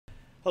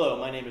Hello,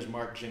 my name is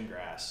Mark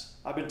Gingras.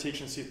 I've been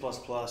teaching C++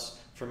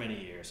 for many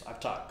years.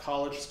 I've taught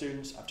college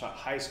students, I've taught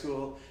high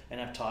school,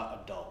 and I've taught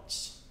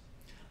adults.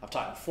 I've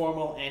taught in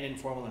formal and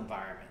informal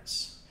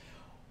environments.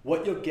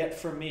 What you'll get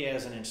from me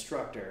as an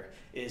instructor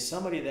is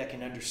somebody that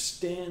can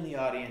understand the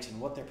audience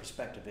and what their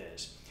perspective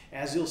is.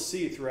 As you'll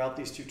see throughout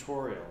these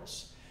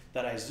tutorials,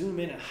 that I zoom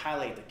in and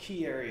highlight the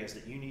key areas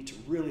that you need to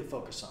really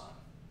focus on.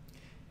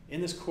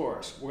 In this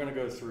course, we're going to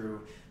go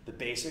through the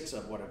basics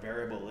of what a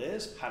variable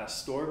is, how to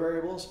store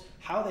variables,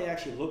 how they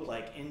actually look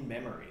like in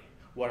memory,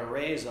 what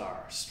arrays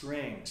are,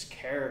 strings,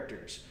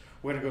 characters.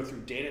 We're going to go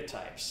through data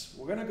types.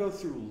 We're going to go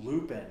through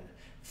looping,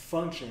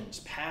 functions,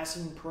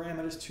 passing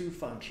parameters to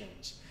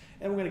functions.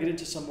 And we're going to get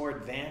into some more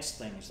advanced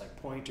things like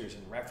pointers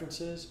and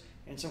references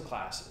and some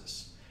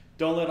classes.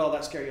 Don't let all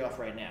that scare you off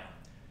right now.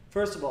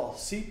 First of all,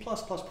 C++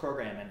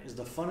 programming is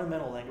the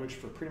fundamental language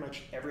for pretty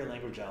much every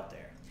language out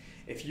there.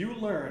 If you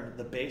learn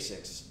the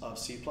basics of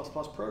C++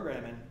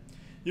 programming,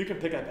 you can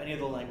pick up any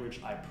other language,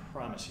 I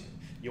promise you.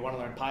 You want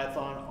to learn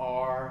Python,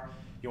 R,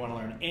 you want to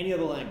learn any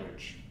other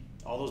language,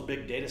 all those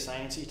big data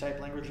science-y type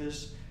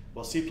languages,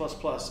 well, C++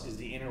 is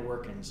the inner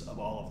workings of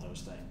all of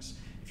those things.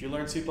 If you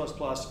learn C++,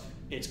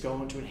 it's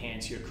going to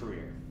enhance your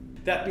career.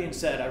 That being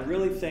said, I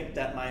really think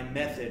that my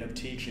method of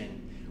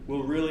teaching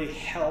will really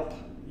help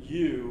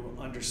you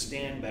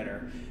understand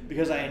better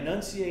because I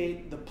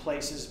enunciate the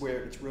places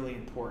where it's really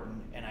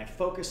important and I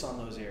focus on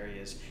those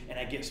areas and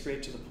I get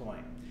straight to the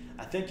point.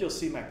 I think you'll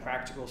see my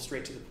practical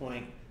straight to the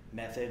point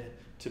method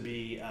to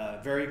be a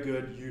very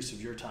good use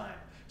of your time.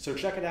 So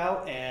check it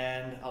out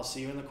and I'll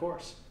see you in the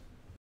course.